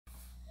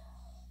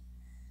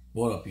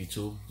What up,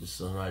 YouTube? This is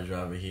Sunrise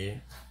Driver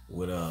here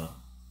with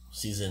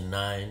season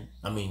 9.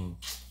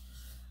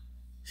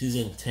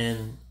 Season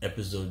 10,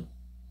 episode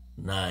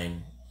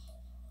 9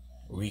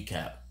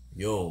 recap.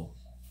 Yo,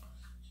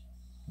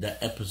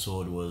 that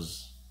episode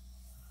was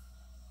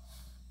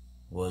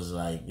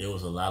like there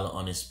was a lot of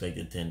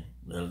unexpected thing.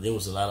 There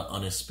was a lot of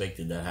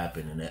unexpected that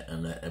happened in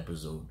that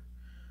episode.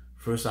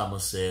 First, I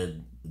must say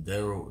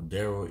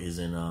Daryl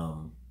is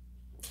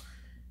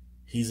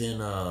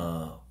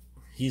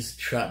he's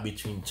trapped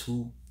between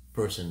two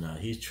person now.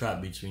 He's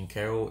trapped between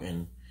Carol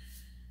and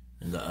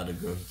the other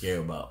girl he care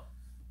about.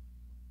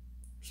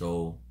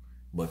 So,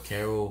 but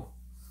Carol,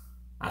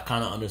 I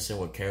kind of understand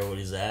where Carol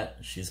is at.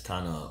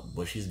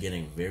 But she's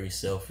getting very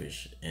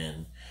selfish,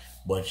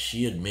 but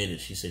she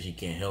admitted, she said she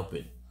can't help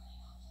it.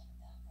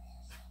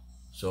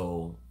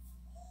 So,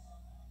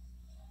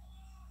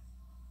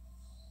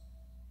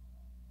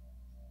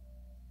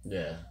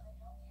 yeah,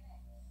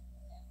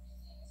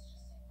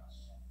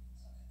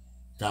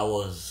 that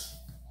was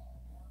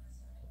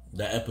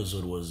that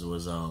episode was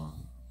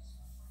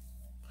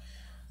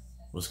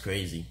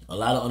crazy. A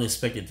lot of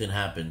unexpected thing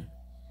happened.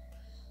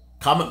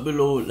 Comment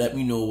below, let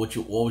me know what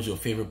was your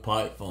favorite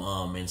part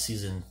from in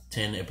season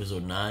 10,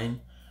 episode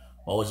 9.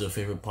 What was your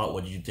favorite part?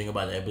 What did you think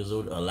about the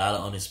episode? A lot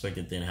of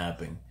unexpected thing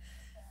happened.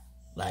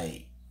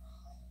 Like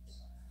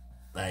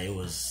it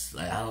was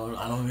like I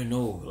don't even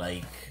know.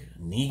 Like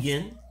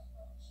Negan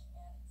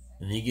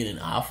and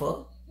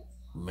Alpha,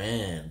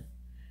 man.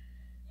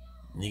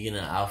 Negan and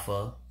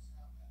Alpha.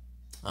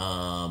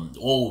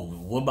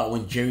 What about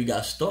when Jerry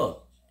got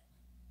stuck?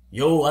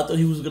 Yo, I thought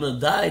he was gonna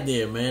die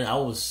there, man. I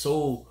was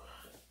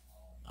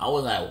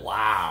like,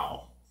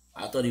 wow.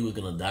 I thought he was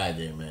gonna die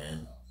there,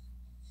 man.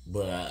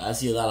 But I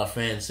see a lot of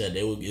fans said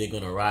they're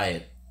gonna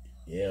riot.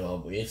 Yeah,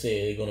 they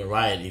say they're gonna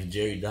riot if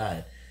Jerry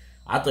died.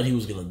 I thought he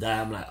was gonna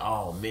die. I'm like,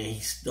 oh man,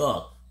 he's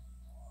stuck.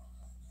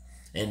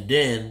 And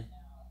then,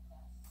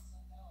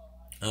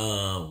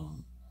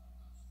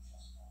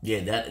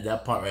 yeah,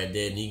 that part right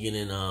there,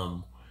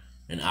 Negan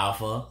and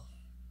Alpha.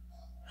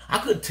 I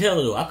could tell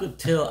though. I could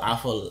tell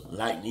Alpha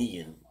liked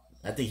Negan.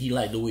 I think he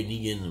liked the way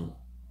Negan.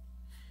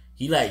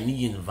 He liked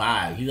Negan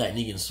vibe. He liked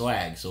Negan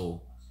swag.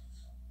 So,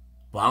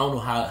 but I don't know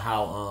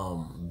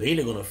how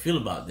Beta gonna feel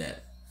about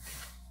that.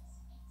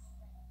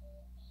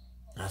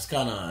 That's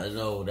kind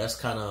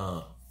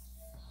of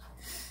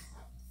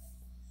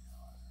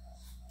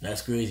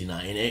that's crazy now.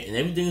 And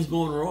everything is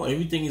going wrong.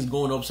 Everything is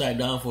going upside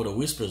down for the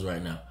Whispers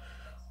right now.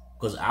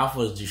 Because Alpha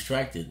is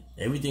distracted.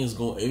 Everything's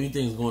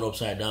going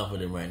upside down for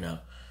them right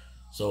now.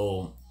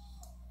 So,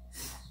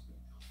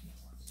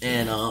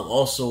 and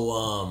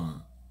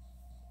also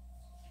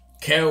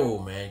Carol,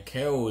 man.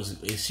 Carol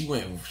she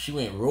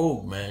went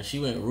rogue, man. She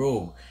went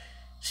rogue.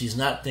 She's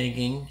not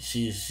thinking.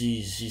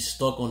 She's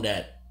stuck on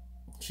that.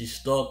 She's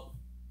stuck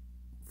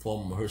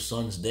from her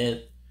son's death.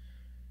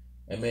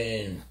 I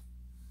mean,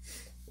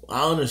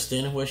 I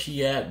understand where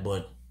she at,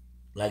 but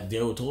like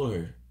Daryl told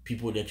her,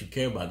 people that you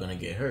care about are gonna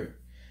get hurt.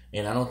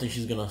 And I don't think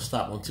she's gonna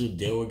stop until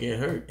Daryl get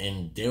hurt.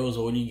 And Daryl's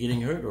already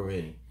getting hurt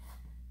already.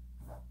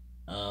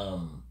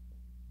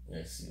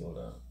 Let's see, hold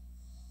on.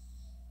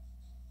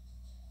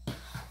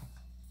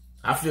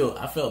 I feel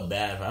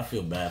bad. I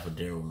feel bad for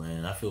Daryl,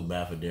 man. I feel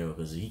bad for Daryl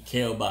because he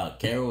care about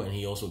Carol and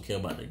he also care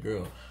about the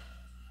girl.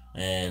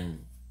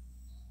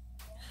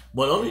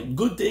 But only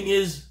good thing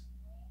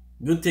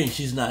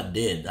she's not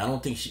dead. I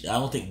don't think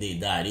they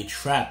died. They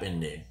trapped in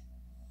there.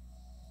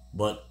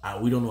 But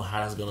we don't know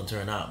how that's gonna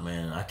turn out,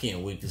 man. I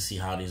can't wait to see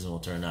how this is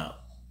gonna turn out.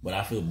 But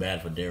I feel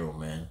bad for Daryl,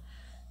 man,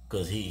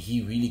 because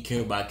he really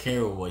care about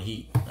Carol. What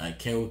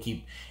Carol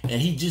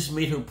and he just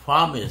made her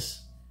promise.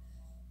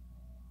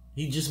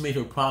 He just made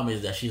her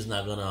promise that she's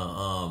not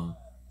gonna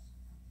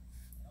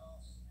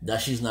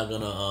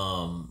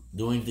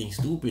do anything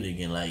stupid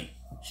again. Like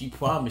she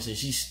promised, and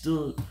she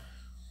still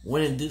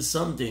went and did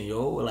something,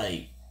 yo.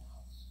 Like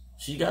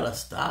she gotta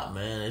stop,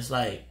 man. It's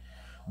like,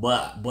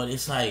 but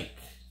it's like.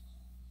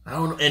 I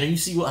don't know, and you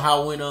see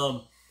how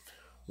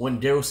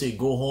when Daryl said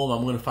go home,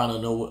 I'm gonna find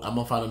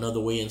another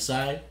way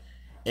inside,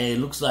 and it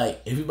looks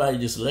like everybody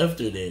just left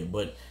her there.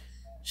 But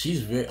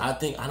she's I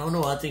think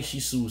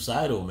she's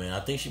suicidal, man. I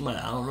think she might.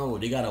 I don't know.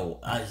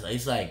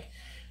 It's like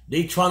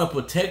they trying to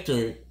protect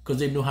her because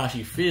they know how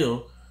she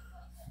feel,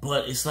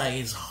 but it's like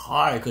it's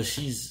hard because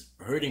she's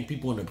hurting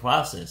people in the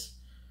process.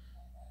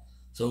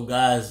 So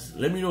guys,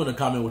 let me know in the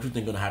comment what you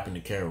think gonna happen to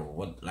Carol.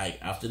 What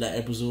after that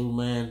episode,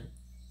 man.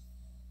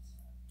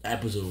 That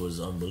episode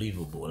was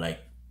unbelievable. Like,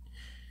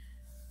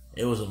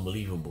 it was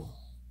unbelievable.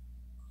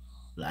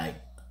 Like,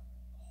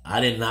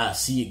 I did not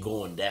see it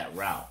going that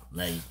route.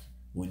 Like,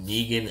 with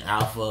Negan,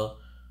 Alpha,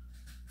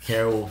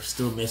 Carol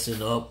still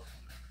messing up,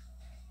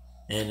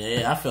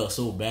 and I felt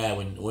so bad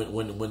when the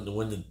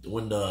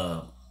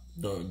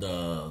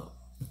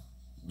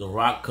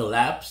rock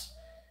collapsed,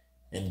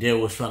 and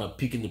Daryl was trying to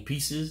pick into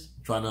pieces,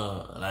 trying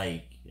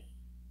to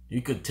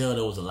you could tell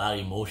there was a lot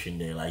of emotion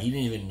there. Like, he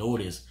didn't even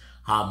notice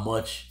how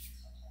much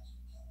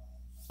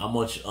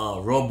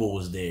rubble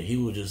was there. He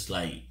was just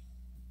like,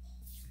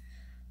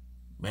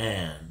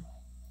 man,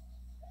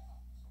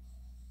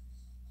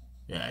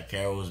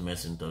 Carol was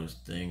messing those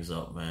things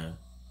up, man.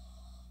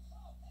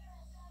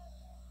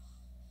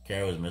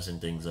 Carol was messing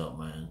things up,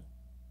 man.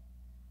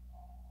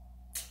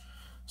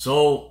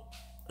 So,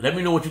 let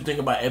me know what you think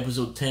about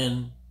episode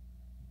 10.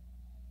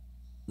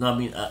 No, I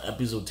mean,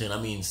 episode 10. I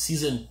mean,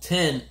 season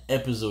 10,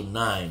 episode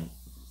 9,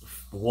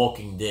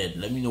 Walking Dead.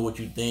 Let me know what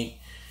you think.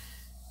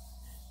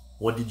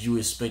 What did you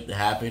expect to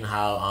happen?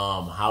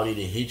 How did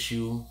it hit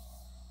you?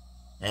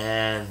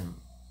 And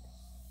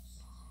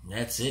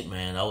that's it,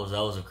 man. That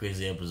was a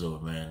crazy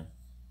episode, man.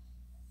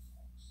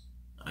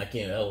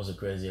 That was a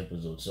crazy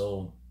episode.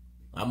 So,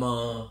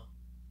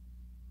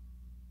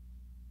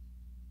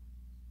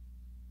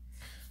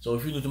 so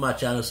if you're new to my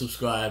channel,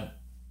 subscribe.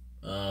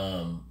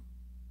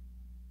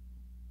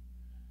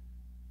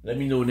 Let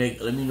me know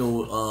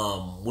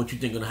what you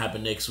think gonna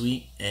happen next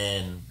week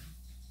and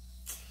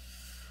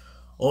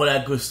all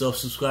that good stuff.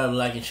 Subscribe,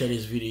 like, and share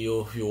this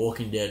video if you're a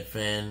Walking Dead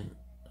fan.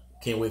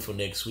 Can't wait for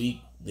next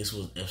week. This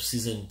was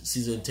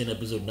season 10,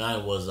 episode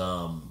 9 was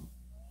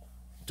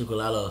took a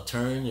lot of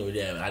turn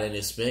that I didn't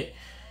expect.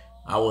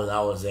 I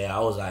was there. I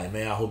was like,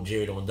 man, I hope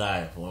Jerry don't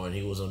die when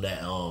he was on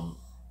that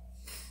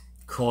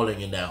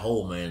crawling in that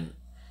hole, man.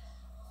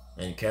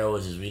 And Carol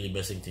was just really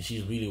messing things.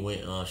 She's really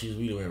went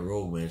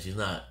rogue, man.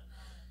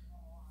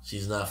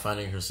 She's not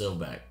finding herself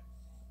back.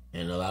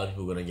 And a lot of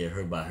people are gonna get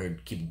hurt by her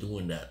keep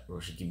doing that,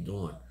 or she keep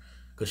doing.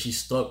 Cause she's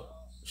stuck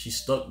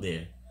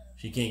there.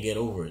 She can't get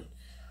over it.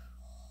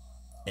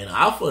 And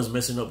Alpha is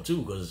messing up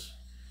too, cause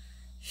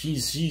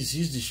she's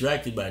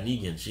distracted by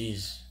Negan.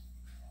 She's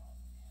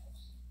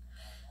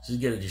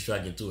getting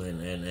distracted too,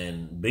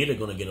 and Beta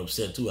gonna get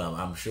upset too,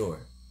 I'm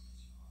sure.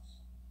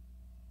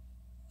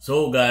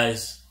 So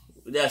guys,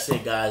 with that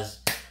said, guys,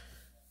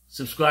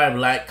 subscribe,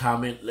 like,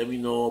 comment. Let me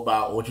know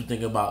about what you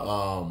think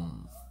about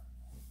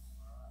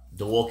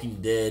The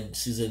Walking Dead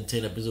season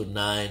 10, episode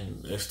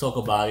 9. Let's talk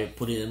about it.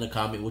 Put it in the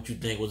comment. What you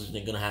think? What's you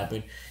think gonna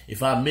happen?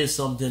 If I missed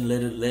something,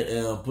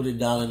 put it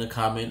down in the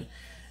comment,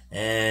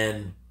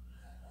 and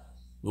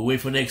we'll wait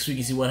for next week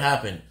and see what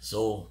happened.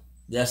 So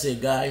that's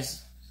it,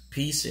 guys.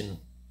 Peace and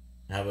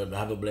have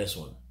a blessed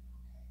one.